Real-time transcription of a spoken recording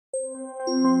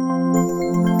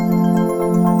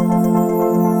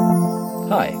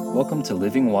Hi, welcome to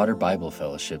Living Water Bible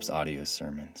Fellowship's audio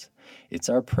sermons. It's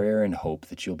our prayer and hope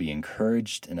that you'll be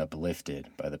encouraged and uplifted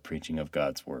by the preaching of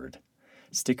God's Word.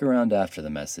 Stick around after the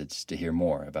message to hear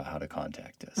more about how to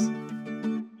contact us.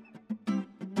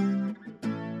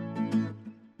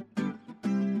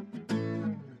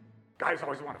 Guys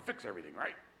always want to fix everything,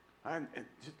 right? I don't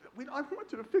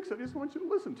want you to fix it, I just want you to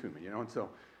listen to me, And so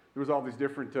there was all these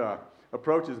different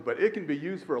approaches, but it can be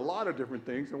used for a lot of different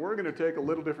things, and we're going to take a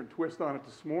little different twist on it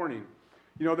this morning.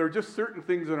 There are just certain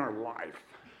things in our life.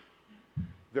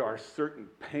 There are certain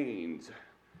pains.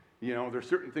 There's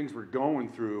certain things we're going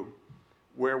through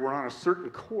where we're on a certain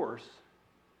course,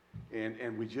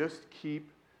 and we just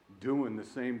keep doing the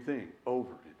same thing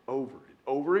over and over and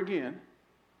over again,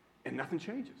 and nothing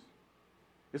changes.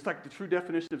 It's like the true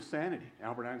definition of sanity.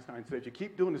 Albert Einstein said, if you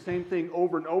keep doing the same thing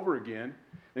over and over again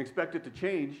and expect it to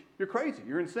change, you're crazy,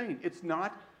 you're insane. It's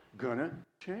not gonna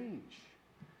change.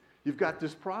 You've got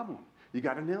this problem. You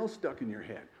got a nail stuck in your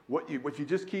head. If you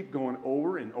just keep going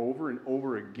over and over and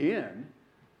over again,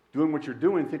 doing what you're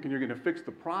doing, thinking you're gonna fix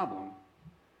the problem,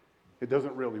 it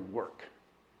doesn't really work.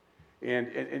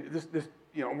 And this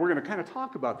we're gonna kind of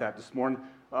talk about that this morning.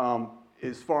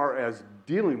 As far as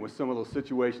dealing with some of those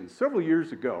situations. Several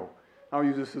years ago, I'll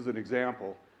use this as an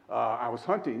example, I was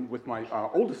hunting with my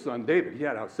oldest son, David. He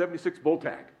had a 76 bull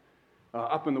tag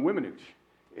up in the Weminuche.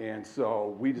 And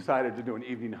so we decided to do an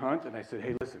evening hunt, and I said,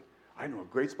 hey, listen, I know a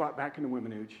great spot back in the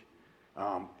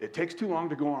Weminuche. It takes too long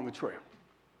to go on the trail,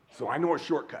 so I know a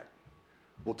shortcut.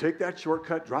 We'll take that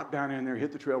shortcut, drop down in there,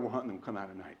 hit the trail, we'll hunt, and then we'll come out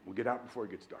at night. We'll get out before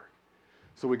it gets dark.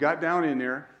 So we got down in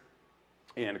there,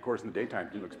 and of course, in the daytime,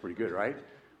 it looks pretty good, right?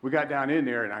 We got down in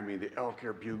there, and the elk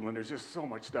are bugling. There's just so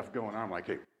much stuff going on. I'm like,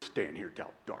 hey, we're staying here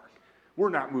till dark. We're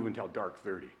not moving till dark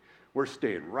 30. We're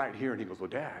staying right here. And he goes, well,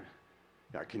 Dad,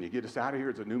 can you get us out of here?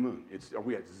 It's a new moon.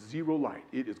 We had zero light.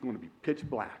 It is going to be pitch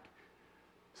black.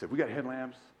 I said, we got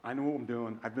headlamps. I know what I'm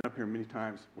doing. I've been up here many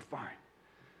times. We're fine.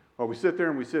 Well, we sit there,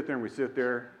 and we sit there, and we sit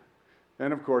there.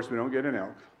 Then, of course, we don't get an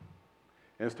elk.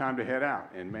 And it's time to head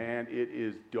out. And, man, it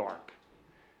is dark.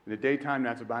 In the daytime,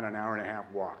 that's about an hour and a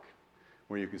half walk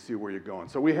where you can see where you're going.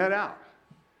 So we head out.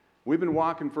 We've been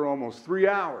walking for almost 3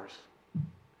 hours,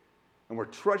 and we're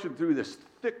trudging through this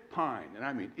thick pine,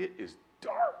 and it is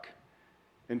dark.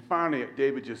 And finally,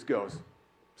 David just goes,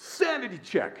 sanity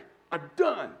check. I'm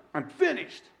done. I'm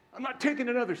finished. I'm not taking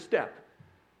another step.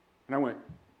 And I went,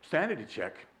 sanity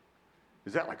check?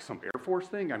 Is that like some Air Force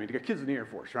thing? You got kids in the Air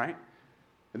Force, right?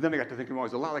 And then I got to thinking, well,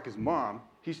 he's a lot like his mom.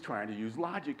 He's trying to use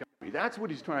logic on me. That's what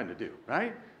he's trying to do,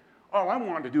 right? All I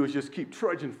wanted to do is just keep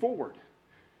trudging forward.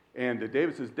 And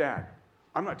David says, Dad,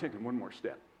 I'm not taking one more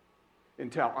step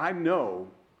until I know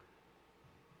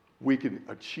we can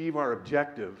achieve our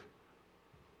objective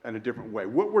in a different way.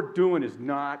 What we're doing is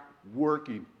not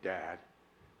working, Dad.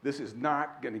 This is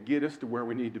not going to get us to where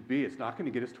we need to be. It's not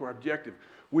going to get us to our objective.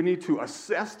 We need to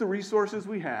assess the resources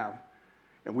we have,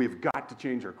 and we've got to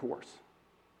change our course.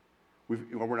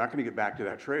 We're not going to get back to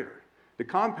that trailer. The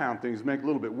compound things make it a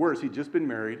little bit worse. He'd just been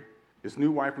married. His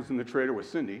new wife was in the trailer with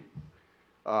Cindy.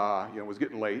 It was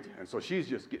getting late, and so she's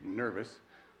just getting nervous.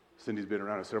 Cindy's been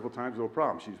around us several times, no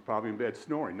problem. She's probably in bed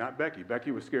snoring, not Becky.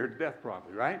 Becky was scared to death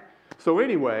probably, right? So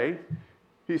anyway,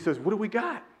 he says, what do we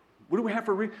got? What do we have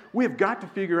for we have got to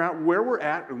figure out where we're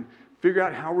at and figure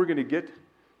out how we're going to get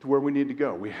to where we need to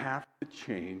go. We have to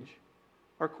change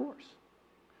our course.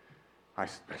 I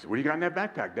said, what do you got in that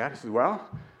backpack, Dad? He said, well,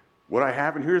 what I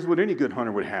have in here is what any good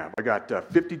hunter would have. I got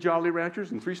 50 Jolly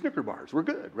Ranchers and 3 Snicker bars. We're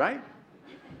good, right?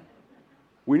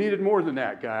 We needed more than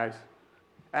that, guys.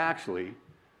 Actually,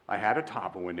 I had a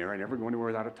topo in there. I never go anywhere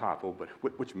without a topo, but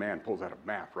which man pulls out a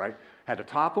map, right? Had a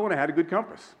topo and I had a good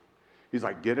compass. He's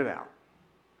like, get it out.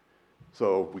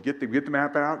 So we get the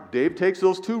map out. Dave takes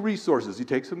those 2 resources. He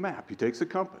takes a map. He takes a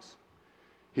compass.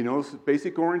 He knows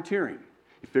basic orienteering.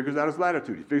 He figures out his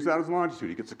latitude. He figures out his longitude.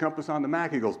 He gets the compass on the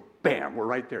map. He goes, bam, we're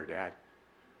right there, Dad.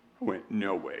 I went,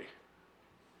 no way.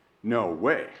 No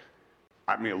way.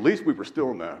 At least we were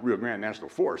still in the Rio Grande National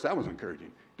Forest. That was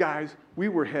encouraging. Guys, we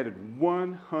were headed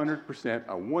 100%,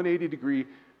 a 180-degree,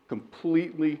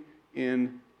 completely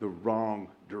in the wrong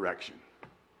direction.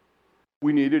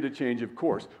 We needed a change of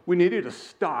course. We needed to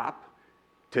stop,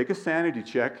 take a sanity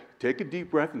check, take a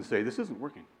deep breath, and say, this isn't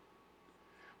working.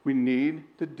 We need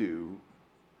to do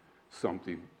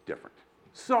something different.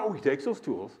 So he takes those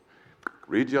tools,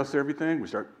 readjusts everything, we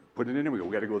start putting it in, and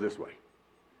we got to go this way.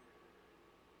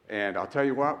 And I'll tell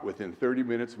you what, within 30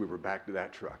 minutes, we were back to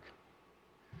that truck.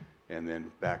 And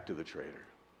then back to the trailer.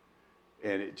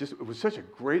 And it was such a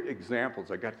great example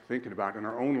as I got to thinking about in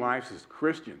our own lives as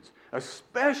Christians,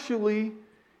 especially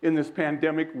in this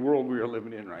pandemic world we are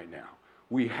living in right now.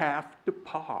 We have to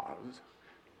pause.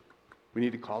 We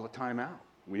need to call the time out.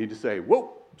 We need to say,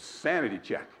 whoa, sanity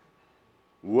check.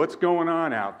 What's going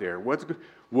on out there?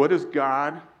 What does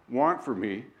God want for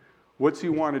me? What's he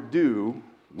want to do?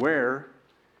 Where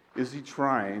is he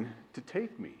trying to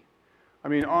take me? I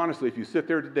mean, honestly, if you sit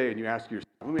there today and you ask yourself,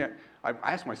 I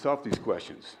ask myself these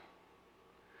questions.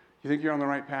 You think you're on the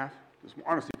right path?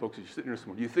 Honestly, folks, if you're sitting here this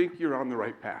morning, do you think you're on the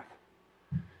right path?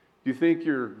 Do you think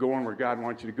you're going where God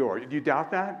wants you to go? Or do you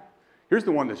doubt that? Here's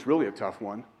the one that's really a tough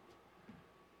one.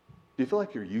 Do you feel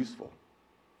like you're useful?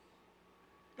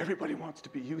 Everybody wants to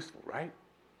be useful, right?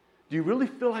 Do you really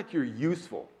feel like you're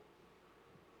useful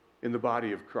in the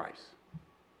body of Christ? Do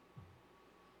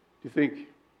you think,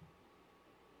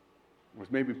 or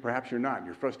maybe perhaps you're not, and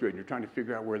you're frustrated, and you're trying to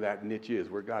figure out where that niche is,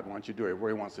 where God wants you to do it,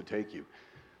 where he wants to take you.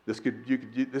 This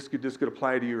could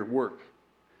apply to your work.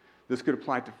 This could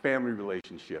apply to family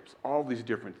relationships, all these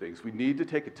different things. We need to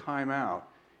take a time out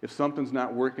if something's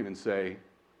not working and say,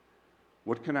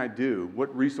 what can I do?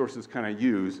 What resources can I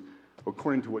use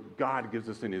according to what God gives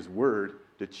us in his word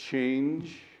to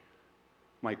change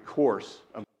my course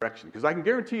of direction? Because I can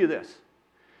guarantee you this.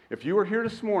 If you are here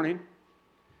this morning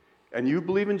and you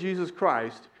believe in Jesus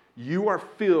Christ, you are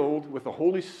filled with the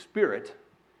Holy Spirit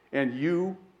and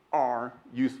you are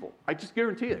useful. I just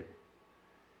guarantee it.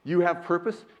 You have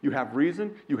purpose, you have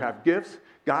reason, you have gifts.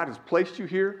 God has placed you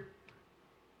here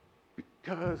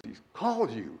because he's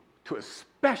called you to a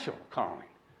special calling.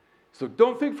 So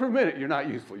don't think for a minute you're not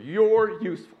useful. You're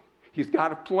useful. He's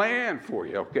got a plan for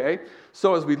you, okay?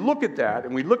 So as we look at that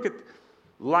and we look at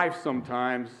life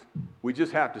sometimes, we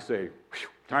just have to say,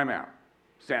 time out,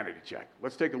 sanity check.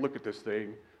 Let's take a look at this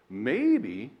thing.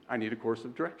 Maybe I need a course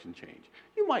of direction change.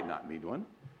 You might not need one.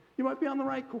 You might be on the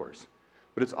right course.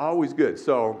 But it's always good.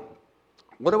 So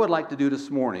what I would like to do this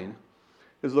morning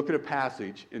is look at a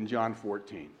passage in John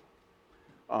 14.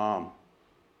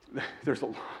 There's a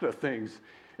lot of things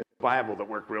in the Bible that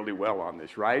work really well on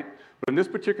this, right? But in this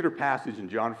particular passage in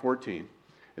John 14,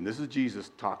 and this is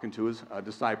Jesus talking to his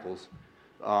disciples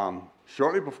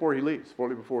shortly before he leaves,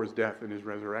 shortly before his death and his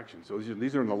resurrection. So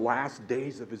these are in the last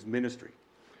days of his ministry.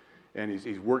 And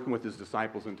he's working with his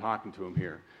disciples and talking to them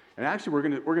here. And actually, we're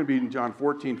going to be in John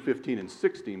 14, 15, and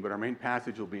 16, but our main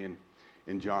passage will be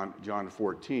in John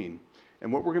 14.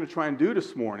 And what we're going to try and do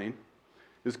this morning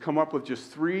is come up with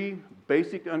just 3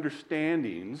 basic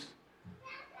understandings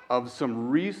of some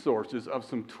resources, of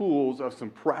some tools, of some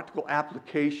practical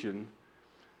application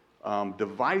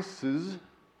devices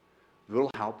that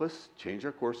will help us change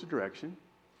our course of direction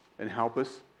and help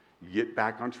us get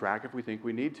back on track if we think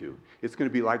we need to. It's going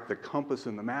to be like the compass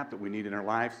and the map that we need in our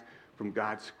lives from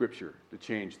God's Scripture to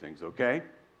change things, okay?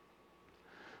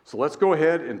 So let's go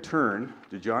ahead and turn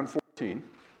to John 14.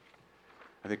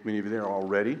 I think many of you are there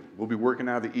already. We'll be working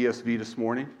out of the ESV this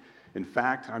morning. In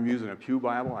fact, I'm using a Pew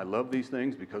Bible. I love these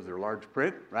things because they're large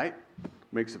print, right?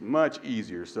 Makes it much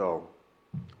easier.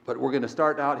 But we're going to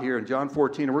start out here in John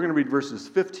 14, and we're going to read verses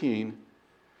 15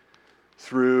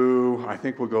 through, I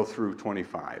think we'll go through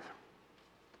 25.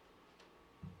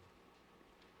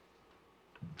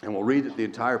 And we'll read the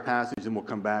entire passage, and we'll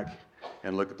come back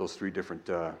and look at those 3 different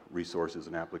resources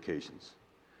and applications.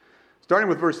 Starting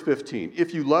with verse 15.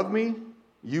 If you love me,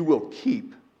 you will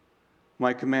keep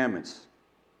my commandments,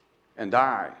 and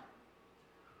I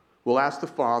will ask the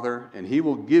Father, and he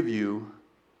will give you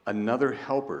another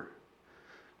helper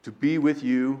to be with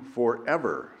you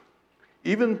forever,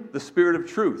 even the Spirit of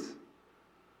truth,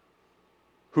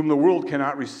 whom the world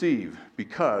cannot receive,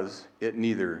 because it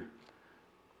neither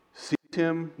sees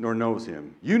him nor knows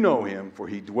him. You know him, for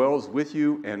he dwells with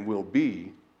you and will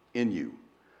be in you.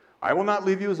 I will not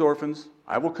leave you as orphans.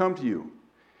 I will come to you.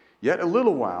 Yet a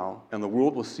little while, and the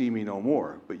world will see me no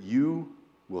more, but you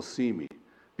will see me.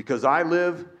 Because I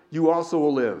live, you also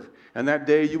will live. And that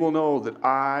day you will know that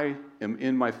I am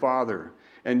in my Father,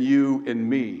 and you in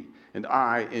me, and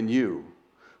I in you.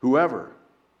 Whoever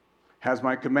has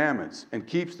my commandments and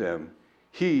keeps them,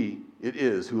 he it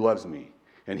is who loves me.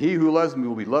 And he who loves me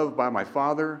will be loved by my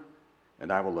Father,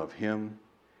 and I will love him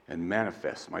and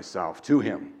manifest myself to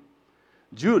him.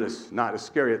 Judas, not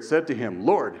Iscariot, said to him,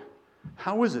 Lord,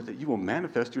 how is it that you will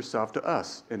manifest yourself to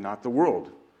us and not the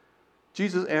world?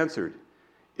 Jesus answered,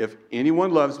 if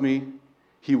anyone loves me,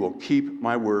 he will keep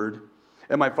my word,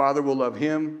 and my Father will love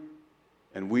him,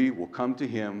 and we will come to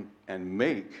him and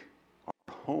make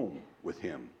our home with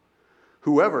him.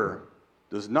 Whoever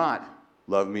does not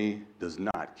love me does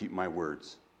not keep my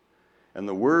words. And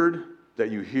the word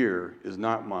that you hear is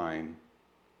not mine,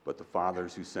 but the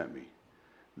Father's who sent me.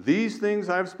 These things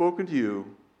I have spoken to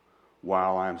you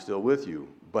while I am still with you.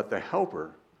 But the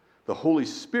Helper, the Holy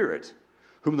Spirit,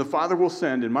 whom the Father will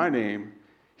send in my name,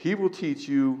 he will teach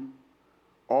you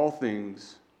all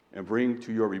things and bring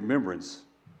to your remembrance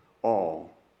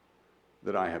all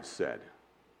that I have said.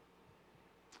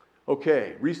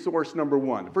 Okay, resource number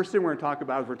one. The first thing we're going to talk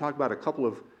about is we're going to talk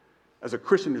about as a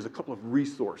Christian, there's a couple of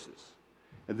resources.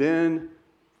 And then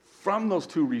from those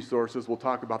two resources, we'll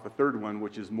talk about the third one,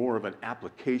 which is more of an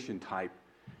application type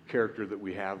character that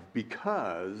we have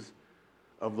because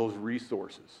of those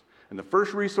resources. And the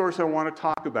first resource I want to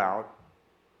talk about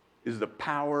is the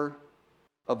power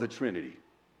of the Trinity,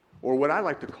 or what I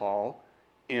like to call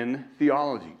in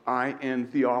theology, in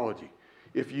theology.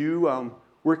 If you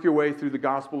work your way through the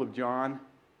Gospel of John,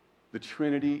 the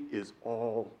Trinity is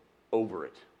all over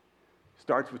it.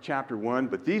 Starts with chapter 1,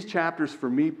 but these chapters for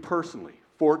me personally,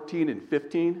 14 and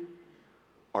 15,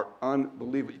 are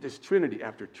unbelievable. There's Trinity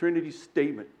after Trinity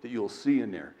statement that you'll see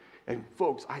in there. And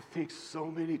folks, I think so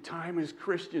many times as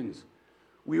Christians,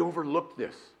 we overlook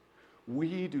this.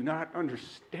 We do not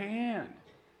understand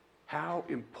how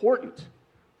important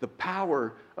the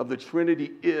power of the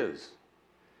Trinity is.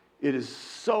 It is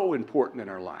so important in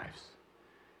our lives.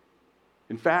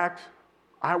 In fact,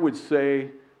 I would say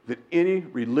that any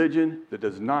religion that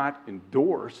does not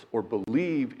endorse or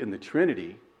believe in the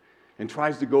Trinity and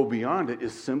tries to go beyond it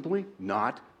is simply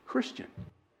not Christian.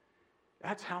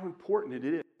 That's how important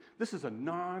it is. This is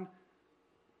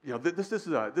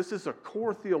this is a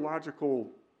core theological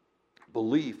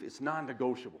belief. It's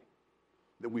non-negotiable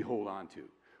that we hold on to.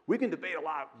 We can debate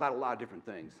about a lot of different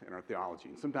things in our theology,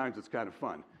 and sometimes it's kind of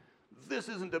fun. This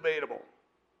isn't debatable.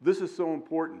 This is so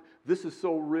important. This is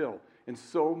so real. And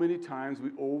so many times we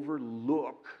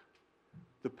overlook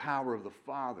the power of the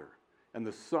Father and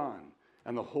the Son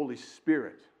and the Holy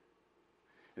Spirit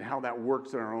and how that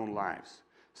works in our own lives.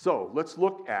 So let's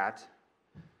look at,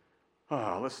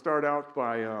 let's start out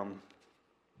by,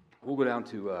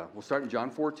 we'll start in John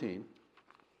 14.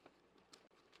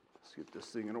 Let's get this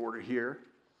thing in order here.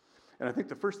 And I think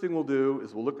the first thing we'll do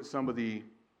is we'll look at some of the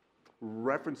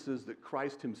references that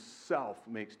Christ himself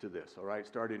makes to this, all right,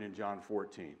 starting in John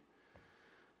 14.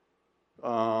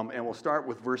 And we'll start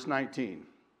with verse 19.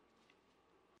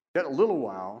 Yet a little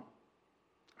while,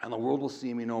 and the world will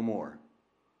see me no more.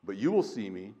 But you will see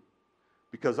me.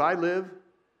 Because I live,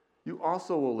 you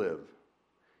also will live.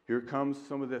 Here comes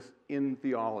some of this in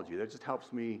theology. That just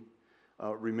helps me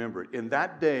remember it. In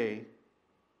that day,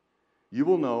 you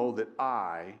will know that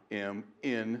I am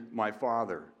in my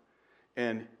Father,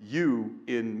 and you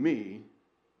in me,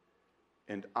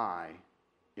 and I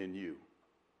in you.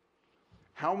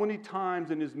 How many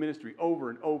times in his ministry, over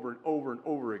and over and over and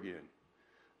over again,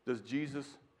 does Jesus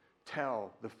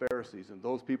tell the Pharisees and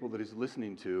those people that he's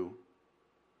listening to,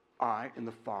 I and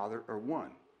the Father are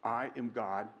one. I am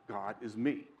God, God is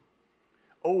me.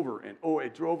 Over and over.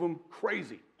 It drove him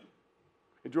crazy.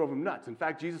 It drove him nuts. In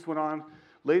fact, Jesus went on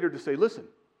later to say, listen,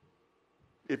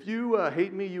 if you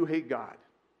hate me, you hate God.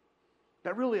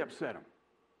 That really upset him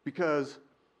because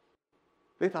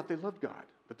they thought they loved God.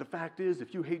 But the fact is,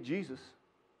 if you hate Jesus,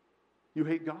 you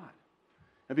hate God.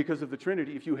 And because of the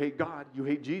Trinity, if you hate God, you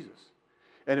hate Jesus.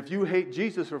 And if you hate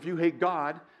Jesus or if you hate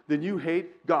God, then you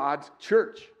hate God's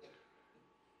church.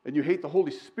 And you hate the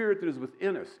Holy Spirit that is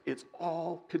within us. It's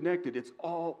all connected. It's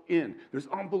all in. There's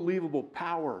unbelievable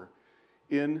power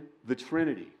in the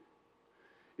Trinity.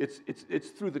 It's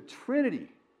through the Trinity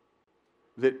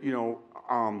that,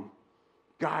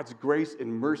 God's grace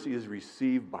and mercy is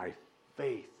received by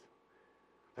faith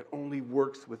that only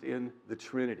works within the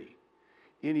Trinity.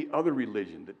 Any other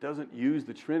religion that doesn't use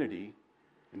the Trinity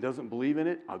and doesn't believe in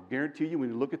it, I'll guarantee you when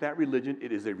you look at that religion,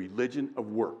 it is a religion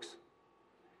of works.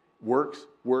 Works,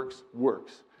 works,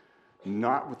 works.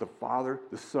 Not with the Father,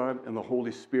 the Son, and the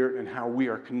Holy Spirit and how we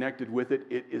are connected with it.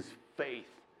 It is faith.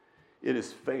 It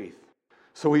is faith.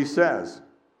 So he says,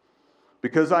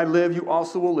 because I live, you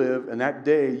also will live, and that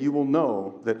day you will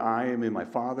know that I am in my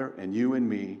Father, and you in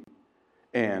me,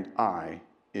 and I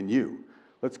in you.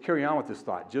 Let's carry on with this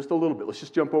thought just a little bit. Let's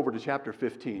just jump over to chapter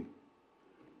 15.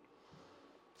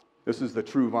 This is the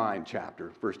true vine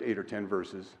chapter, first 8 or 10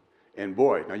 verses. And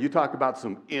boy, now you talk about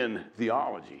some in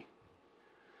theology.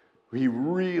 He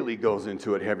really goes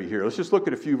into it heavy here. Let's just look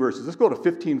at a few verses. Let's go to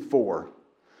 15:4.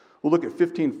 We'll look at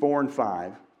 15:4 and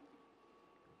 5.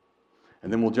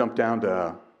 And then we'll jump down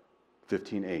to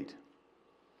 15:8.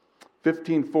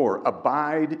 15:4,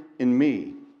 abide in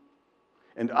me,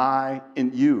 and I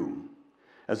in you.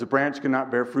 As a branch cannot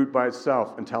bear fruit by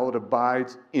itself until it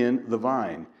abides in the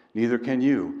vine, neither can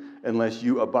you unless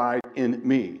you abide in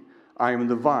me. I am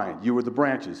the vine, you are the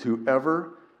branches.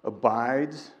 Whoever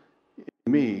abides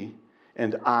in me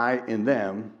and I in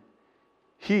them,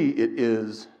 he it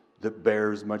is that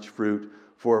bears much fruit.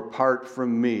 For apart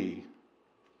from me,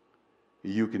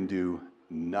 you can do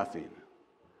nothing.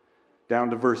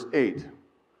 Down to verse 8.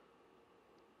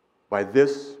 By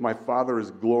this my Father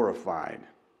is glorified,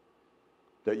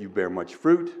 that you bear much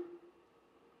fruit,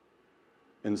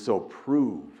 and so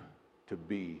prove to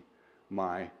be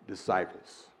my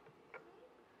disciples.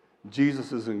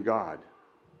 Jesus is in God.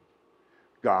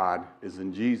 God is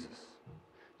in Jesus.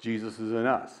 Jesus is in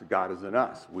us. God is in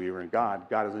us. We are in God.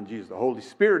 God is in Jesus. The Holy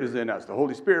Spirit is in us. The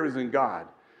Holy Spirit is in God.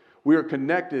 We are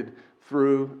connected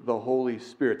through the Holy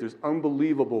Spirit. There's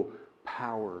unbelievable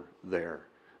power there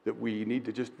that we need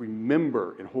to just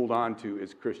remember and hold on to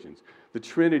as Christians. The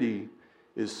Trinity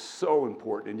is so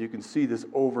important, and you can see this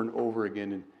over and over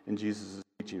again in Jesus'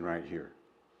 teaching right here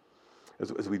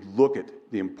as we look at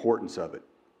the importance of it.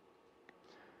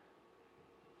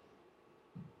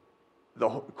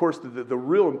 Of course, the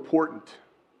real important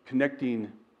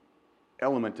connecting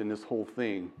element in this whole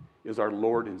thing is our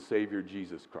Lord and Savior,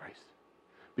 Jesus Christ.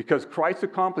 Because Christ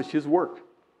accomplished his work.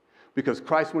 Because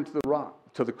Christ went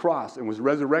to the cross and was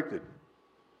resurrected.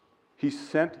 He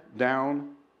sent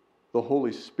down the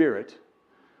Holy Spirit.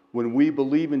 When we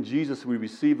believe in Jesus, we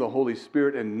receive the Holy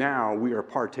Spirit, and now we are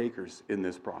partakers in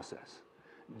this process.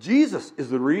 Jesus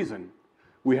is the reason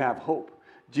we have hope.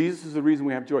 Jesus is the reason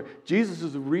we have joy. Jesus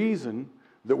is the reason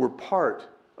that we're part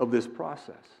of this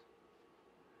process,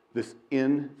 this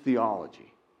in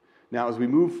theology. Now, as we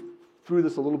move through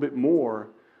this a little bit more,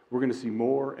 we're going to see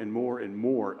more and more and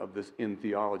more of this in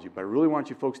theology. But I really want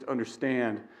you folks to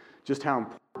understand just how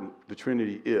important the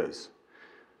Trinity is.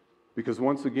 Because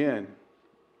once again,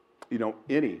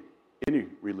 any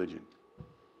religion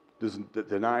that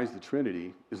denies the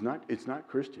Trinity it's not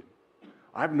Christian.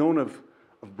 I've known of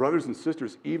brothers and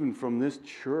sisters, even from this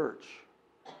church,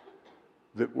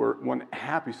 that were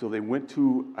unhappy, so they went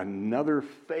to another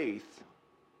faith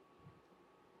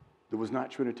that was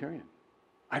not Trinitarian.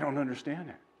 I don't understand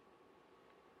that.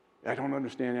 I don't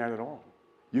understand that at all.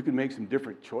 You can make some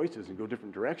different choices and go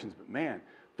different directions, but man,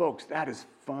 folks, that is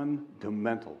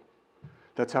fundamental.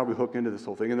 That's how we hook into this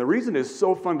whole thing. And the reason it's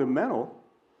so fundamental,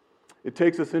 it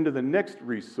takes us into the next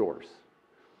resource.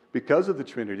 Because of the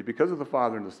Trinity, because of the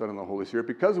Father and the Son and the Holy Spirit,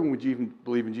 because when we even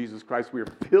believe in Jesus Christ, we are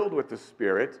filled with the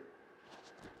Spirit,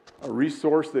 a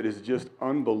resource that is just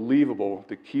unbelievable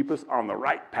to keep us on the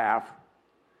right path,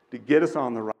 to get us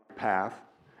on the right path,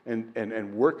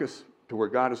 and work us to where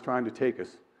God is trying to take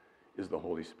us, is the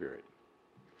Holy Spirit.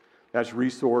 That's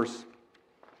resource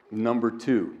number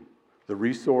 2, the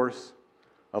resource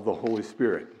of the Holy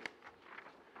Spirit.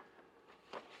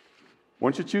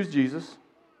 Once you choose Jesus,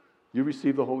 you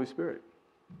receive the Holy Spirit.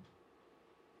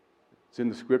 It's in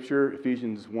the scripture.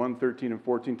 Ephesians 1:13 and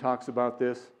 14 talks about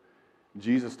this.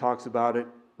 Jesus talks about it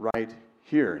right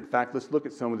here. In fact, let's look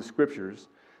at some of the scriptures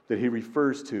that he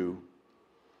refers to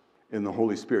in the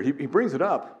Holy Spirit. He brings it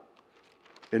up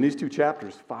in these 2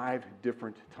 chapters 5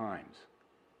 different times.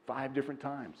 5 different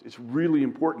times. It's really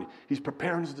important. He's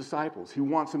preparing his disciples. He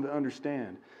wants them to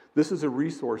understand. This is a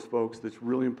resource, folks, that's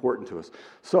really important to us.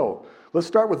 So, let's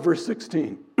start with verse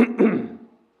 16.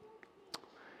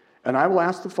 And I will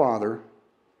ask the Father,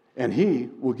 and he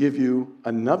will give you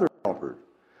another helper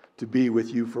to be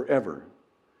with you forever,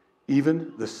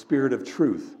 even the Spirit of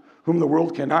truth, whom the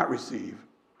world cannot receive,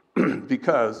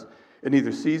 because it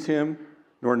neither sees him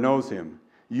nor knows him.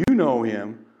 You know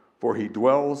him, for he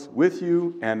dwells with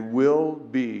you and will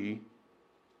be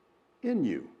in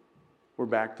you. We're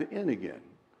back to in again.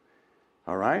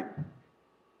 All right?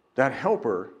 That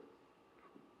helper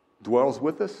dwells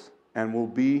with us and will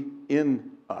be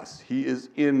in us. He is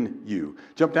in you.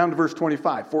 Jump down to verse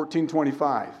 25,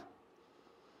 14:25.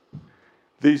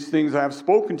 These things I have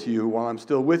spoken to you while I'm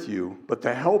still with you, but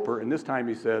the helper, and this time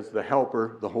he says the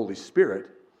helper, the Holy Spirit,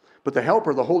 but the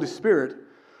helper, the Holy Spirit,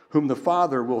 whom the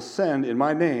Father will send in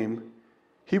my name,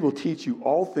 he will teach you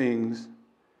all things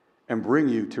and bring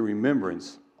you to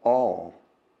remembrance all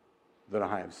that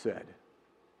I have said.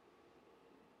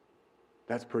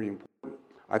 That's pretty important.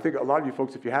 I think a lot of you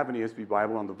folks, if you have an ESV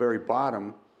Bible, on the very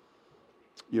bottom,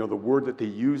 the word that they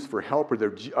use for helper, the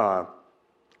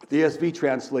ESV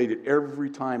translated every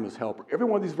time as helper. Every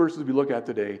one of these verses we look at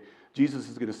today, Jesus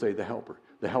is going to say the helper,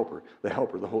 the helper, the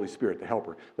helper, the Holy Spirit, the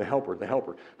helper, the helper, the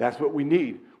helper. That's what we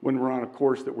need when we're on a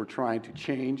course that we're trying to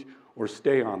change or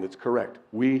stay on that's correct.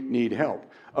 We need help.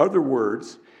 Other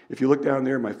words, if you look down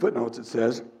there in my footnotes, it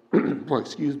says, well,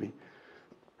 excuse me,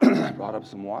 I brought up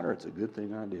some water. It's a good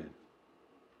thing I did.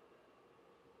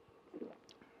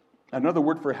 Another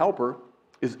word for helper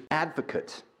is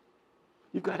advocate.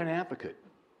 You've got an advocate.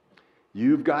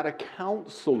 You've got a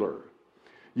counselor.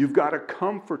 You've got a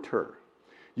comforter.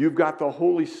 You've got the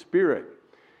Holy Spirit.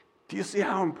 Do you see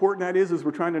how important that is as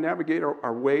we're trying to navigate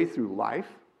our way through life?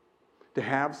 To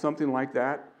have something like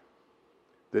that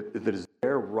is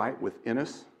there right within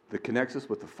us, that connects us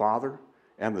with the Father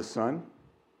and the Son.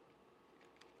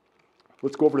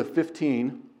 Let's go over to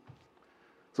 15.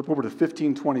 Let's flip over to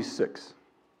 15:26.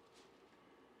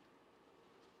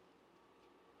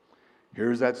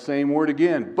 Here's that same word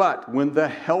again. But when the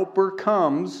Helper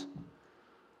comes,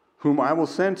 whom I will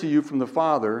send to you from the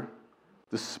Father,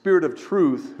 the Spirit of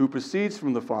truth who proceeds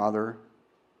from the Father,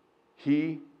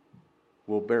 he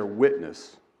will bear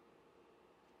witness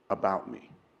about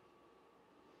me.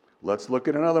 Let's look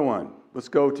at another one. Let's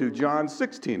go to John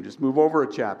 16. Just move over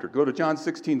a chapter. Go to John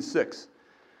 16:6.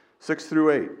 6 through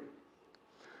 8.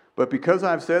 But because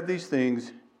I've said these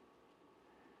things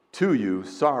to you,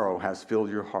 sorrow has filled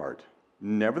your heart.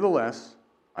 Nevertheless,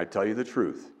 I tell you the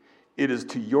truth. It is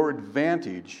to your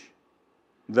advantage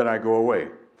that I go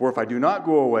away. For if I do not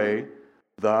go away,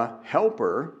 the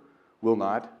Helper will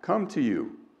not come to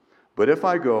you. But if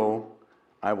I go,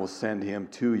 I will send him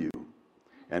to you.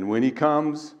 And when he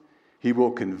comes, he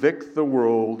will convict the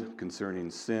world concerning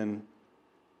sin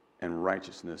and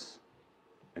righteousness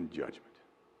and judgment.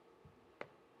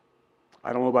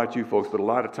 I don't know about you folks, but a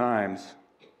lot of times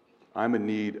I'm in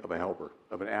need of a helper,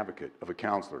 of an advocate, of a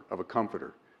counselor, of a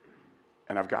comforter.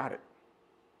 And I've got it.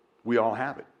 We all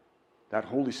have it. That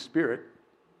Holy Spirit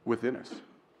within us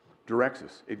directs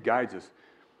us. It guides us.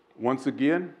 Once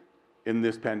again, in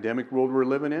this pandemic world we're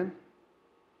living in,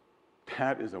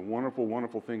 that is a wonderful,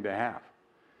 wonderful thing to have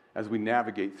as we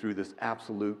navigate through this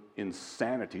absolute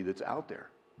insanity that's out there.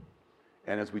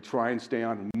 And as we try and stay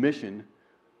on mission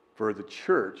for the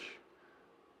church,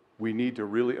 we need to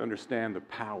really understand the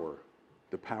power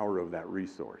of that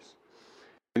resource.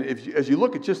 And as you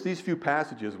look at just these few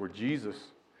passages where Jesus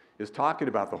is talking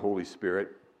about the Holy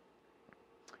Spirit,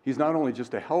 he's not only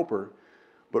just a helper,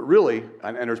 but really,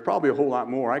 and there's probably a whole lot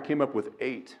more. I came up with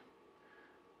 8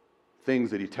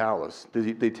 things that he tells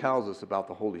us about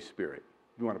the Holy Spirit.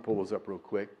 You want to pull those up real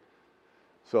quick?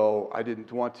 So I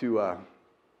didn't want to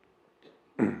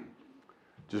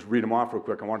just read them off real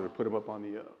quick. I wanted to put them up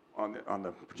on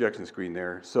the projection screen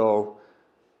there. So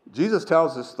Jesus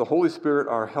tells us the Holy Spirit,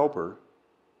 our helper,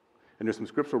 and there's some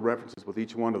scriptural references with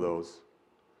each one of those.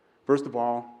 First of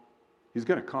all, he's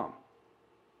going to come.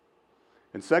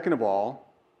 And second of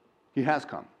all, he has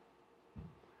come.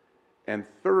 And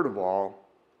third of all,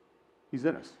 he's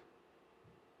in us.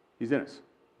 He's in us.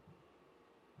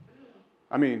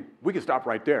 I mean, we can stop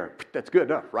right there. That's good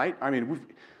enough, right? I mean,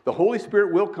 the Holy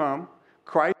Spirit will come.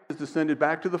 Christ has descended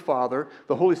back to the Father.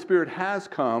 The Holy Spirit has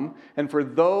come. And for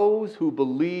those who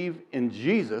believe in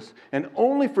Jesus, and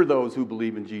only for those who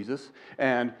believe in Jesus,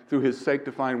 and through his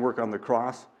sanctifying work on the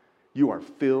cross, you are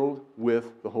filled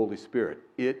with the Holy Spirit.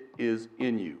 It is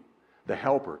in you. The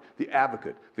helper, the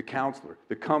advocate, the counselor,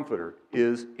 the comforter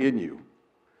is in you.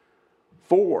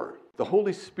 4, the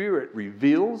Holy Spirit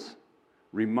reveals,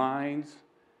 reminds,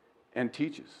 and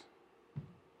teaches.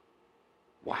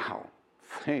 Wow.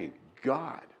 Thank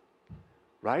God.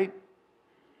 Right?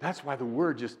 That's why the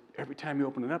Word just, every time you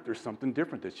open it up, there's something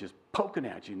different that's just poking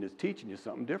at you and it's teaching you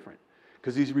something different.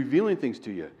 Because he's revealing things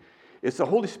to you. It's the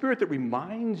Holy Spirit that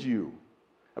reminds you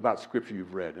about Scripture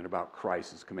you've read and about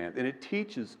Christ's command. And it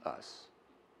teaches us.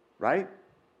 Right?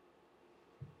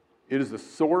 It is the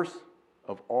source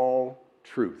of all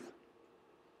truth.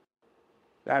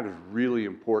 That is really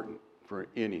important for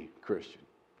any Christian.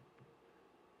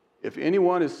 If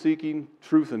anyone is seeking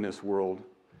truth in this world,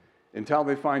 until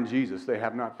they find Jesus, they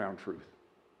have not found truth.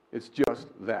 It's just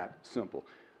that simple.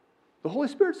 The Holy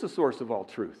Spirit's the source of all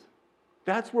truth.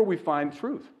 That's where we find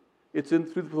truth. It's through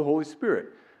the Holy Spirit.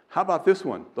 How about this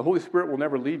one? The Holy Spirit will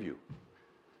never leave you.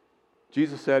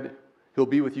 Jesus said he'll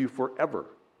be with you forever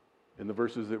in the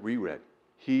verses that we read.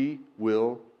 He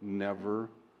will never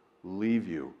leave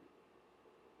you.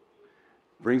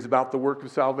 Brings about the work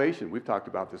of salvation. We've talked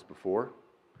about this before.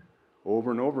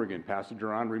 Over and over again, Pastor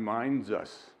Duran reminds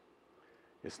us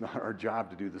it's not our job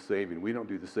to do the saving. We don't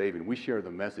do the saving. We share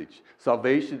the message.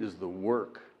 Salvation is the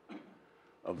work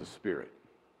of the Spirit.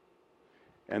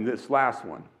 And this last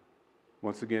one,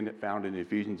 once again, found in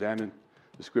Ephesians and in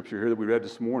the scripture here that we read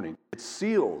this morning. It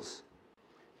seals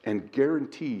and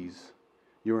guarantees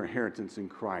your inheritance in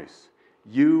Christ.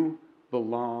 You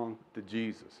belong to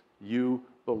Jesus. You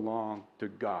belong to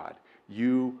God.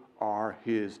 You are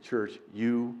his church.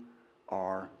 You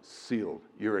are sealed.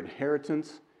 Your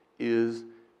inheritance is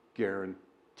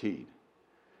guaranteed.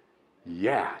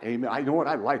 Yeah, amen. I know what?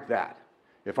 I like that.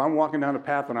 If I'm walking down a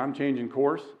path and I'm changing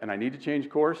course and I need to change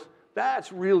course,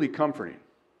 that's really comforting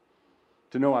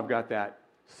to know I've got that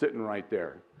sitting right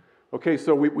there. Okay,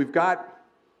 so we've got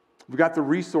the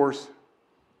resource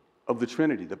of the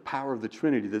Trinity, the power of the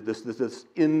Trinity, this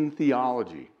in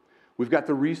theology. We've got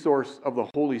the resource of the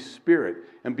Holy Spirit.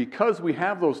 And because we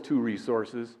have those two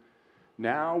resources,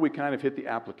 now we kind of hit the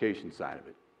application side of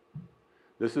it.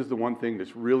 This is the one thing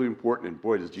that's really important, and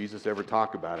boy, does Jesus ever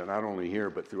talk about it, not only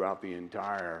here, but throughout the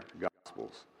entire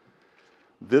Gospels.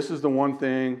 This is the one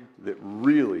thing that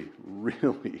really,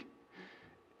 really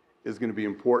is going to be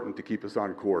important to keep us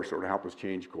on course or to help us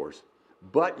change course.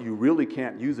 But you really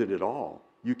can't use it at all.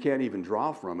 You can't even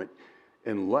draw from it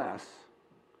unless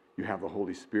you have the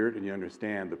Holy Spirit and you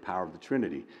understand the power of the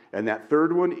Trinity. And that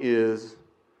third one is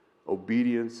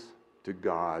obedience to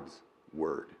God's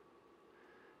Word.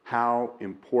 How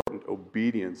important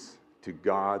obedience to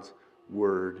God's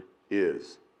Word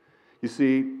is. You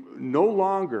see, no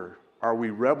longer are we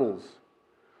rebels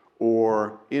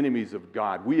or enemies of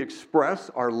God. We express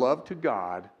our love to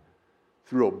God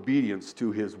through obedience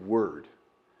to His Word.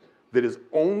 That is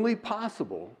only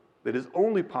possible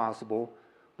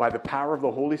by the power of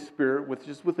the Holy Spirit which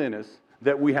is within us,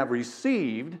 that we have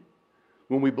received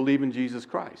when we believe in Jesus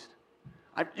Christ.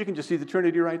 You can just see the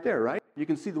Trinity right there, right? You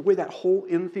can see the way that whole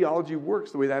in theology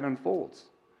works, the way that unfolds.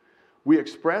 We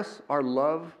express our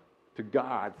love to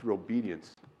God through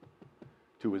obedience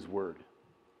to His Word.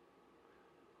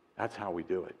 That's how we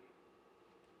do it.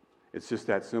 It's just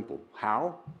that simple.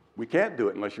 How? We can't do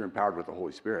it unless you're empowered with the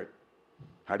Holy Spirit.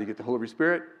 How do you get the Holy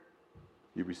Spirit?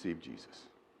 You receive Jesus.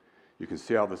 You can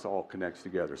see how this all connects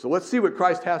together. So let's see what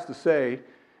Christ has to say.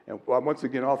 And once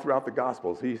again, all throughout the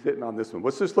Gospels, He's hitting on this one.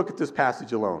 Let's just look at this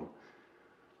passage alone.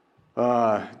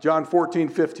 John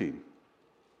 14:15.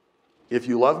 If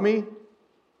you love me,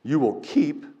 you will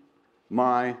keep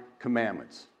my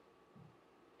commandments.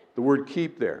 The word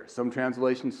keep there. Some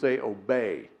translations say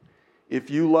obey. If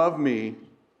you love me,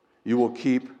 you will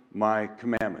keep my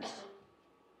commandments.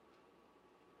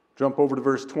 Jump over to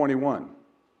verse 21.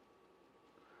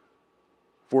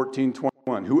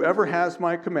 14:21. Whoever has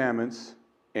my commandments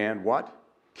and what?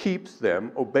 Keeps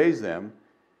them, obeys them,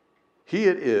 he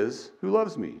it is who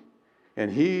loves me.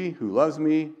 And he who loves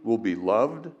me will be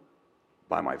loved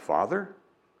by my Father,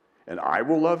 and I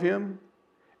will love him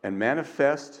and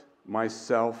manifest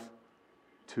myself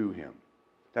to him.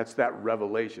 That's that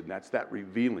revelation. That's that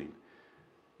revealing.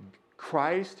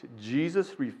 Christ,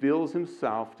 Jesus, reveals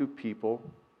himself to people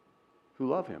who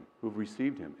love him, who've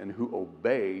received him, and who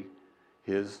obey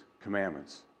his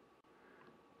commandments.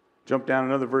 Jump down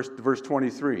another verse to verse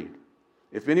 23.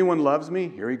 If anyone loves me,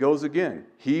 here he goes again,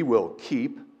 he will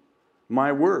keep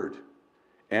my word.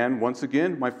 And once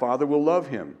again, my Father will love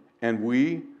him, and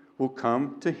we will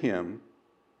come to him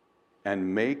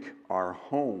and make our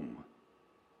home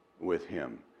with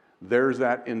him. There's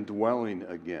that indwelling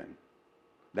again.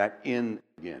 That in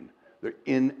again. They're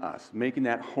in us, making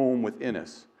that home within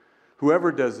us.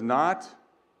 Whoever does not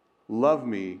love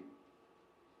me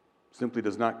simply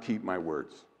does not keep my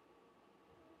words.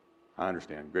 I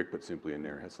understand. Greg put simply in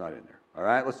there. That's not in there. All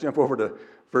right, let's jump over to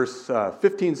verse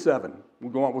 15:7.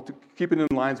 We'll go on. We'll keep it in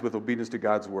lines with obedience to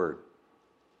God's word.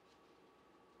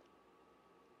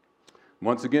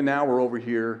 Once again, now we're over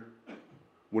here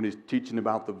when he's teaching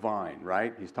about the vine,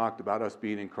 right? He's talked about us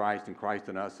being in Christ and Christ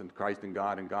in us and Christ in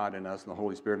God and God in us and the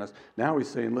Holy Spirit in us. Now he's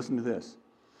saying, listen to this.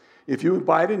 If you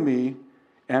abide in me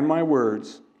and my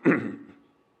words,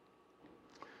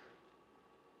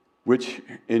 which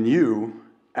in you,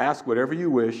 ask whatever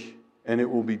you wish, and it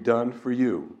will be done for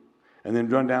you. And then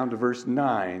run down to verse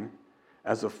 9.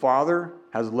 As the Father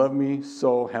has loved me,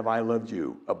 so have I loved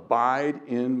you. Abide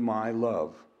in my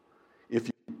love. If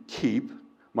you keep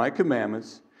my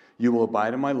commandments, you will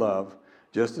abide in my love,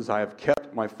 just as I have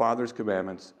kept my Father's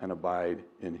commandments and abide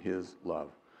in his love.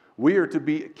 We are to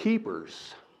be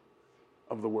keepers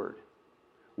of the word.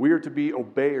 We are to be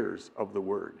obeyers of the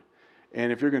word.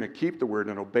 And if you're going to keep the word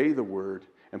and obey the word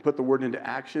and put the word into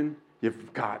action,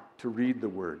 you've got to read the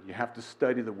word. You have to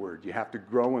study the word. You have to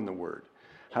grow in the word.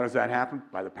 How does that happen?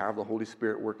 By the power of the Holy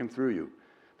Spirit working through you,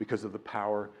 because of the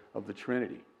power of the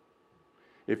Trinity.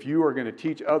 If you are going to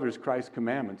teach others Christ's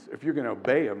commandments, if you're going to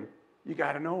obey them, you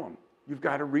got to know them. You've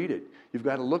got to read it. You've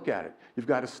got to look at it. You've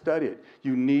got to study it.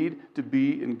 You need to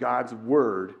be in God's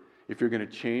word if you're going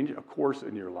to change a course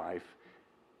in your life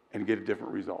and get a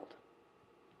different result.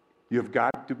 You've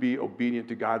got to be obedient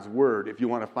to God's word if you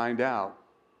want to find out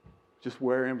just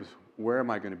where am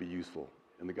I going to be useful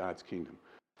in the God's kingdom?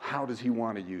 How does he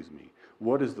want to use me?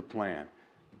 What is the plan?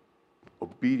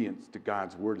 Obedience to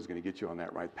God's word is going to get you on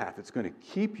that right path. It's going to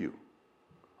keep you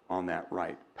on that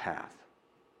right path.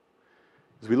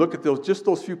 As we look at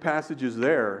those few passages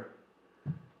there,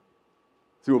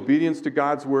 through obedience to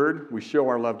God's word, we show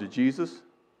our love to Jesus.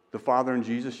 The Father and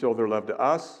Jesus show their love to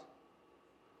us.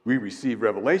 We receive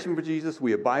revelation for Jesus.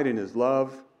 We abide in his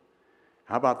love.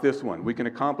 How about this one? We can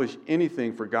accomplish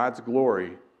anything for God's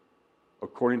glory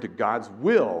according to God's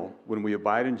will when we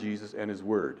abide in Jesus and his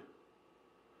word.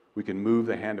 We can move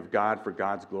the hand of God for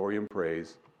God's glory and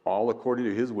praise, all according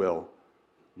to his will.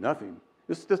 Nothing.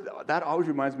 That always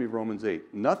reminds me of Romans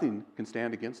 8. Nothing can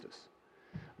stand against us.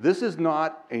 This is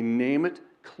not a name it,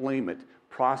 claim it,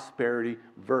 prosperity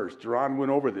verse. Jerron went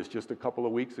over this just a couple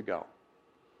of weeks ago.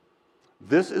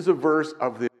 This is a verse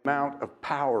of the amount of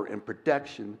power and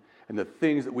protection and the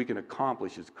things that we can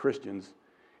accomplish as Christians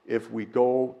if we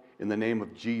go in the name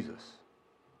of Jesus.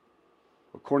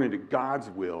 According to God's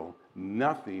will,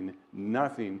 nothing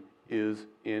is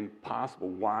impossible.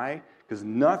 Why? Because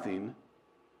nothing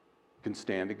can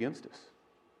stand against us.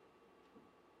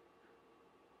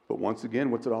 But once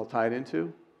again, what's it all tied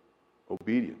into?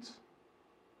 Obedience.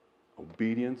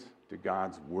 Obedience to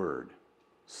God's word.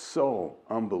 So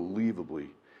unbelievably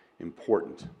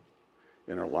important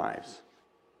in our lives.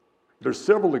 There's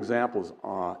several examples,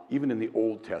 even in the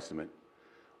Old Testament,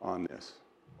 on this.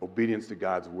 Obedience to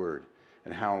God's word.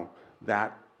 And how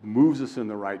that moves us in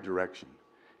the right direction.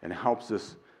 And helps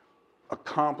us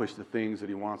accomplish the things that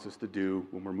he wants us to do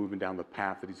when we're moving down the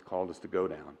path that he's called us to go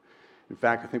down. In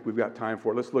fact, I think we've got time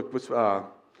for it. Let's look.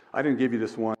 I didn't give you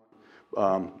this one,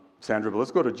 Sandra, but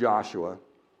let's go to Joshua.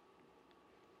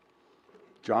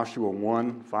 Joshua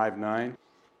 1, 5, 9.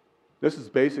 This is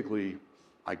basically,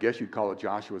 I guess you'd call it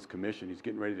Joshua's commission. He's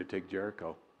getting ready to take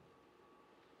Jericho.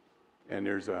 And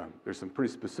there's some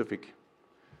pretty specific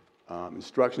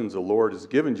instructions the Lord has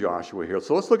given Joshua here.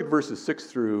 So let's look at verses 6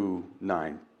 through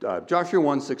 9. Joshua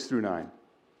 1, 6 through 9.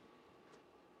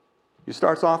 He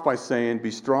starts off by saying, be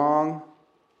strong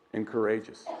and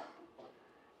courageous.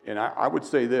 And I would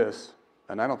say this,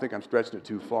 and I don't think I'm stretching it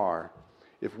too far.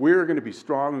 If we're going to be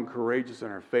strong and courageous in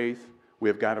our faith, we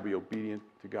have got to be obedient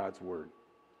to God's word.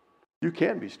 You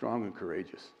can be strong and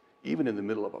courageous, even in the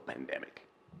middle of a pandemic.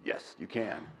 Yes, you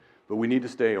can. But we need to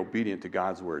stay obedient to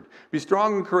God's word. Be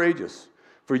strong and courageous,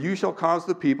 for you shall cause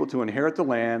the people to inherit the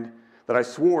land that I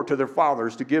swore to their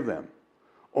fathers to give them.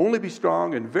 Only be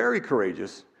strong and very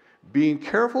courageous, being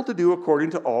careful to do according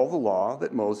to all the law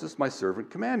that Moses, my servant,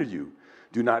 commanded you.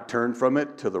 Do not turn from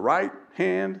it to the right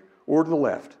hand or to the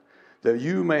left, that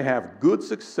you may have good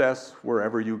success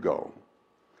wherever you go.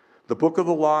 The book of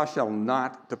the law shall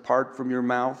not depart from your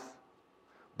mouth,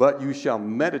 but you shall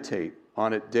meditate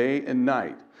on it day and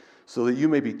night, so that you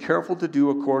may be careful to do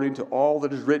according to all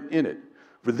that is written in it.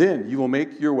 For then you will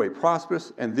make your way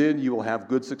prosperous, and then you will have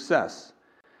good success.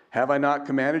 Have I not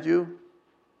commanded you?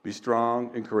 Be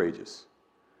strong and courageous.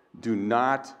 Do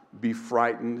not be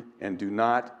frightened, and do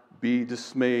not be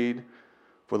dismayed,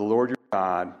 for the Lord your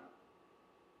God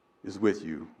is with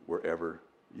you wherever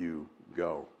you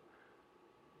go.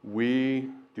 We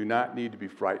do not need to be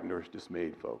frightened or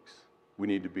dismayed, folks. We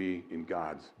need to be in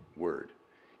God's word.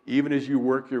 Even as you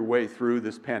work your way through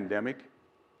this pandemic,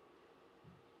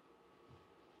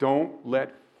 don't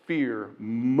let fear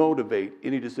motivate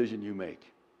any decision you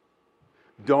make.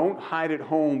 Don't hide at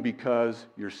home because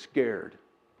you're scared.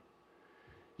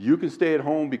 You can stay at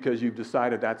home because you've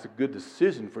decided that's a good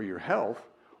decision for your health,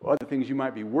 or other things you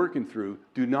might be working through.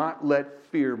 Do not let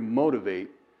fear motivate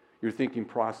your thinking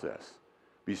process.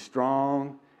 Be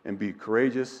strong and be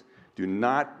courageous. Do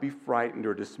not be frightened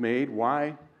or dismayed.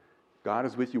 Why? God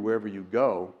is with you wherever you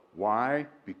go. Why?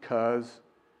 Because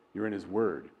you're in his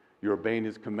word. You're obeying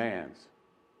his commands.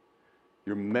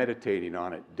 You're meditating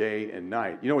on it day and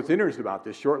night. You know what's interesting about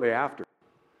this? Shortly after,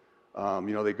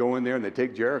 they go in there and they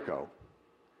take Jericho.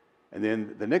 And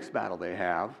then the next battle they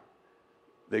have,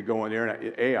 they go in there,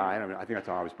 and Ai, I think that's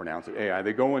how I always pronounce it, Ai,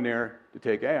 they go in there to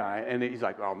take Ai, and he's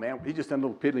like, oh man, he just sent a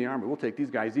little piddly army. We'll take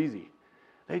these guys easy.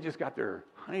 They just got their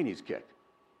heinies kicked.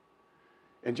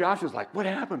 And Joshua's like, what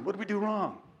happened? What did we do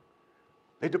wrong?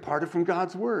 They departed from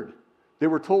God's word. They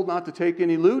were told not to take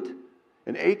any loot,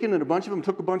 and Achan and a bunch of them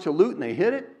took a bunch of loot, and they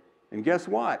hid it, and guess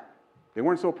what? They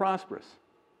weren't so prosperous.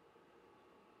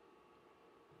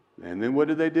 And then what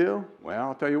did they do? Well,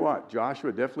 I'll tell you what,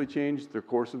 Joshua definitely changed their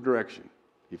course of direction.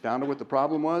 He found out what the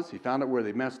problem was, he found out where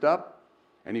they messed up,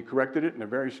 and he corrected it in a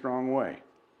very strong way.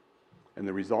 And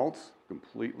the results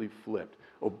completely flipped.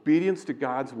 Obedience to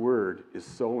God's word is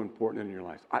so important in your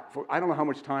life. I don't know how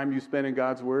much time you spend in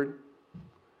God's word,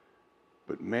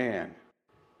 but man,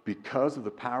 because of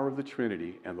the power of the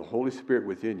Trinity and the Holy Spirit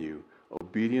within you,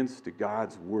 obedience to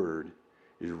God's word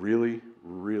is really,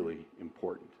 really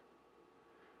important.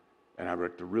 And I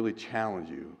would like to really challenge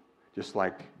you, just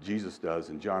like Jesus does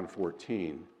in John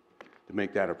 14, to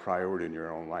make that a priority in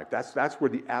your own life. That's where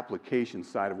the application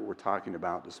side of what we're talking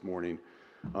about this morning,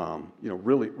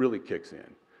 really kicks in.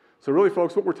 So really,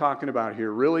 folks, what we're talking about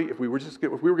here, really, if we were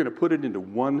going to put it into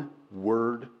one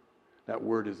word, that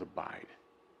word is abide.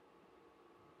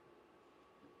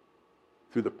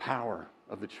 Through the power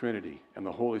of the Trinity and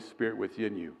the Holy Spirit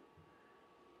within you,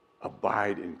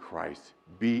 abide in Christ.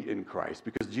 Be in Christ.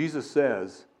 Because Jesus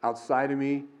says, outside of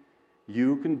me,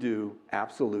 you can do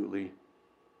absolutely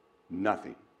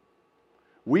nothing.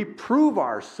 We prove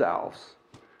ourselves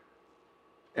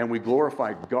and we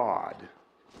glorify God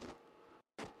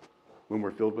when we're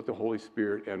filled with the Holy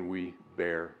Spirit and we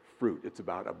bear fruit. It's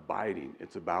about abiding.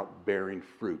 It's about bearing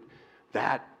fruit.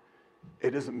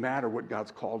 It doesn't matter what God's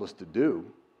called us to do,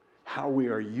 how we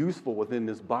are useful within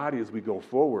this body as we go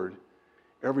forward.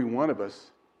 Every one of us,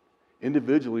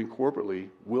 individually and corporately,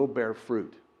 will bear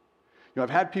fruit. I've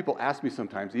had people ask me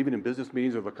sometimes, even in business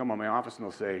meetings, or they'll come on my office and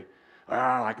they'll say,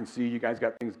 I can see you guys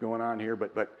got things going on here,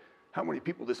 but how many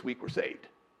people this week were saved?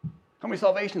 How many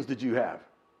salvations did you have?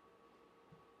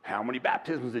 How many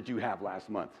baptisms did you have last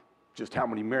month? Just how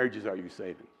many marriages are you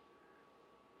saving?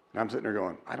 And I'm sitting there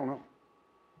going, I don't know.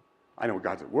 I know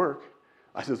God's at work.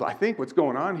 I says, I think what's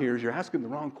going on here is you're asking the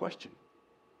wrong question.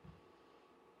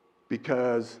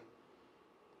 Because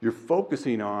you're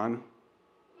focusing on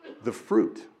the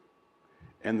fruit.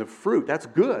 And the fruit, that's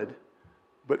good,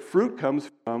 but fruit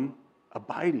comes from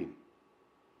abiding.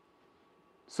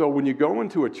 So when you go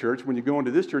into a church, when you go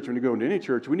into this church, when you go into any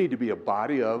church, we need to be a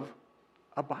body of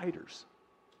abiders.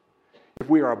 If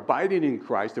we are abiding in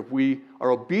Christ, if we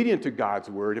are obedient to God's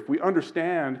word, if we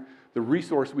understand the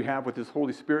resource we have with this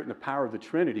Holy Spirit and the power of the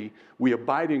Trinity, we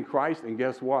abide in Christ, and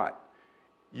guess what?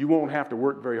 You won't have to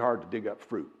work very hard to dig up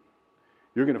fruit.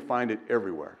 You're going to find it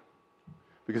everywhere.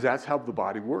 Because that's how the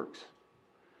body works.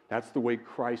 That's the way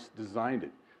Christ designed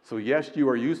it. So yes, you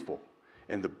are useful.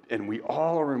 And we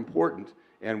all are important.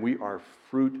 And we are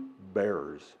fruit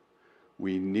bearers.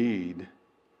 We need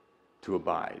to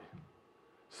abide.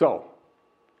 So,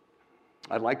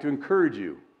 I'd like to encourage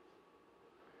you.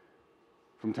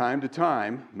 From time to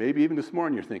time, maybe even this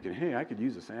morning you're thinking, hey, I could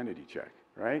use a sanity check,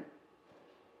 right?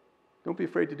 Don't be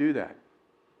afraid to do that.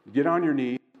 Get on your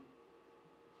knees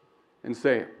and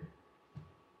say,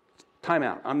 time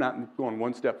out. I'm not going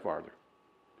one step farther.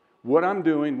 What I'm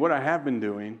doing, what I have been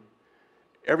doing,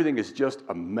 everything is just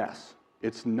a mess.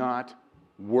 It's not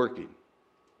working.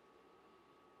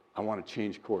 I want to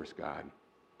change course, God.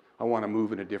 I want to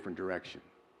move in a different direction.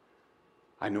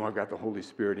 I know I've got the Holy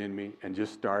Spirit in me, and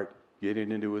just start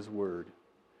getting into His Word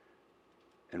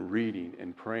and reading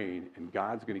and praying, and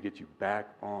God's going to get you back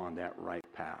on that right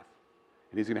path.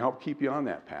 And He's going to help keep you on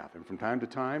that path. And from time to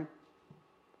time,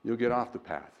 you'll get off the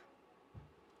path.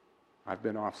 I've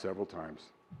been off several times.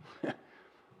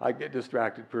 I get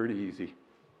distracted pretty easy.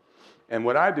 And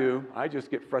what I do, I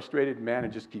just get frustrated, man,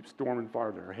 and just keep storming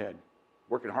farther ahead,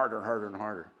 working harder and harder and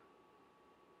harder.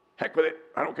 Heck with it.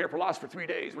 I don't care if we're lost for 3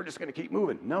 days. We're just going to keep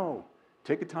moving. No.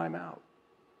 Take a time out.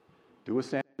 Do a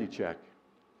sanity check.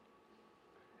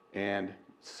 And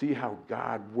see how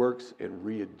God works and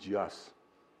readjusts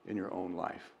in your own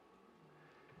life.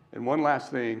 And one last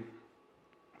thing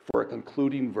for a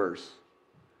concluding verse.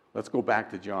 Let's go back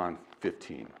to John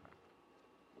 15.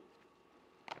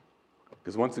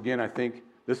 Because once again, I think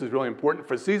this is really important.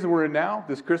 For the season we're in now,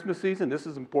 this Christmas season, this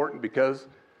is important because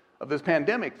of this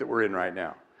pandemic that we're in right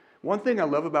now. One thing I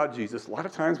love about Jesus, a lot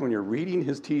of times when you're reading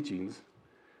His teachings,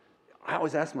 I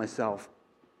always ask myself,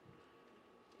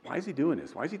 why is He doing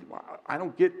this? I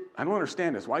don't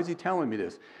understand this. Why is He telling me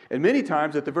this? And many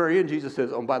times at the very end, Jesus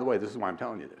says, oh, by the way, this is why I'm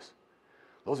telling you this.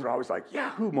 Those are always like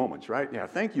Yahoo moments, right? Yeah,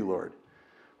 thank you, Lord.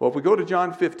 Well, if we go to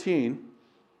John 15,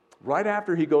 right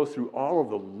after He goes through all of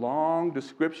the long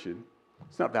description,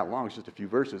 it's not that long, it's just a few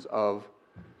verses, of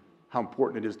how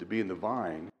important it is to be in the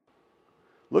vine.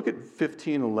 Look at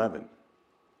 15:11.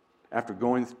 After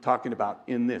talking about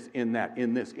in this, in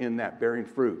that, bearing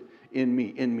fruit, in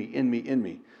me, in me, in me, in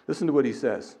me. Listen to what He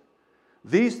says.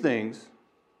 These things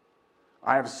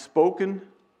I have spoken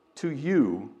to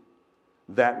you,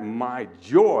 that my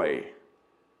joy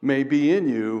may be in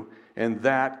you, and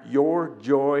that your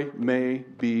joy may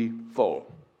be full.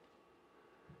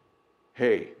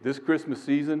 Hey, this Christmas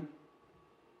season,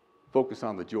 focus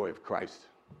on the joy of Christ,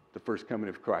 the first coming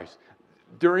of Christ.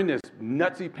 During this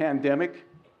nutsy pandemic,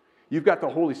 you've got the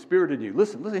Holy Spirit in you.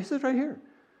 Listen, He says right here,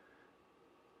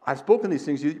 I've spoken these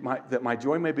things that my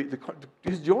joy may be.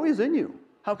 His joy is in you.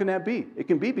 How can that be? It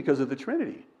can be because of the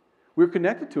Trinity. We're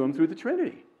connected to Him through the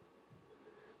Trinity.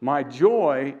 My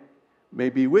joy may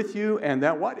be with you, and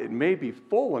that what? It may be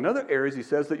full. In other areas, he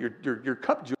says that your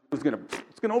cup joy is going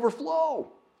to overflow.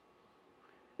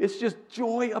 It's just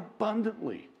joy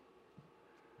abundantly.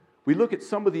 We look at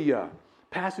some of the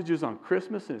passages on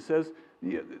Christmas, and it says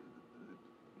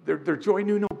their joy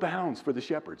knew no bounds for the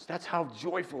shepherds. That's how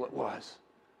joyful it was.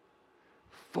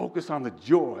 Focus on the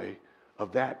joy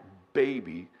of that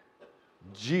baby,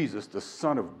 Jesus, the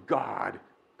Son of God,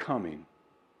 coming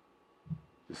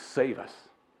to save us,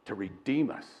 to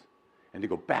redeem us, and to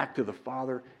go back to the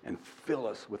Father and fill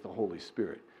us with the Holy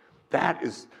Spirit. That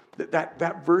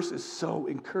verse is so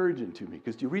encouraging to me,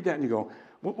 because you read that and you go,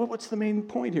 what's the main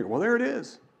point here? Well, there it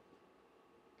is.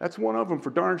 That's one of them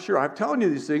for darn sure. I'm telling you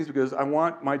these things because I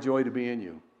want my joy to be in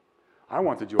you. I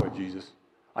want the joy of Jesus.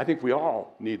 I think we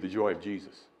all need the joy of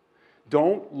Jesus.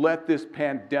 Don't let this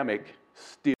pandemic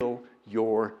steal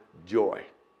your joy.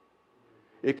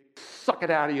 It can suck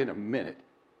it out of you in a minute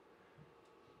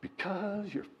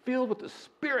because you're filled with the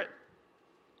Spirit.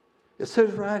 It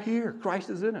says right here, Christ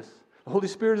is in us. The Holy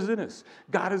Spirit is in us.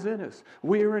 God is in us.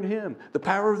 We are in Him. The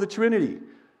power of the Trinity.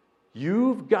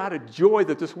 You've got a joy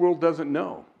that this world doesn't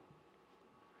know.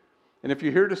 And if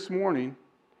you're here this morning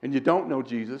and you don't know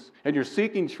Jesus and you're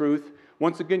seeking truth,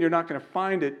 once again, you're not going to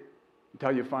find it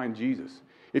until you find Jesus.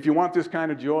 If you want this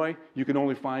kind of joy, you can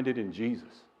only find it in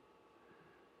Jesus.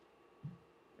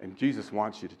 And Jesus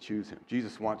wants you to choose Him.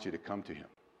 Jesus wants you to come to Him.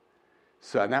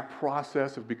 So and that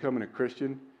process of becoming a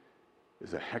Christian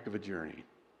is a heck of a journey.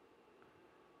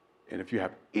 And if you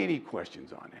have any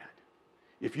questions on that,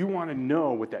 if you want to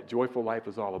know what that joyful life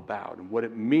is all about and what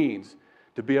it means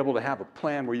to be able to have a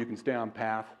plan where you can stay on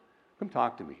path, come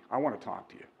talk to me. I want to talk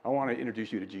to you. I want to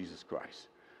introduce you to Jesus Christ.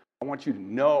 I want you to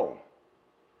know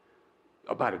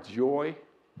about a joy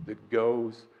that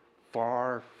goes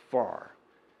far, far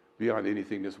beyond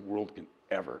anything this world can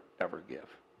ever give.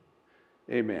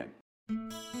 Amen.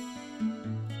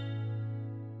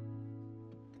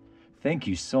 Thank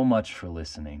you so much for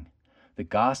listening. The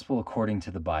gospel according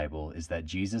to the Bible is that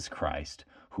Jesus Christ,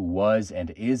 who was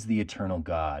and is the eternal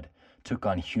God, took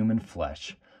on human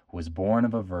flesh, was born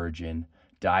of a virgin,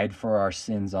 died for our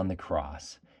sins on the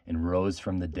cross, and rose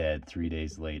from the dead 3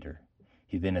 days later.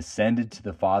 He then ascended to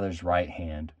the Father's right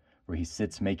hand, where he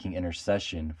sits making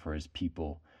intercession for his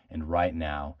people, and right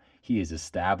now he is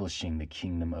establishing the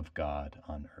kingdom of God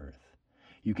on earth.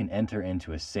 You can enter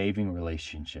into a saving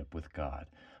relationship with God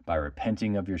by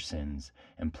repenting of your sins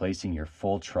and placing your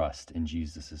full trust in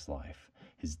Jesus' life,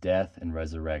 his death and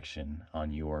resurrection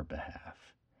on your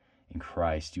behalf. In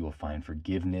Christ, you will find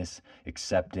forgiveness,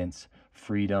 acceptance,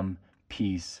 freedom,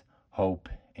 peace, hope,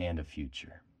 and a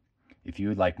future. If you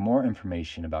would like more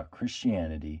information about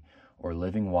Christianity or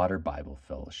Living Water Bible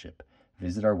Fellowship,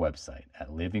 visit our website at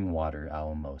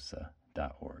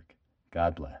livingwateralamosa.org.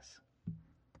 God bless.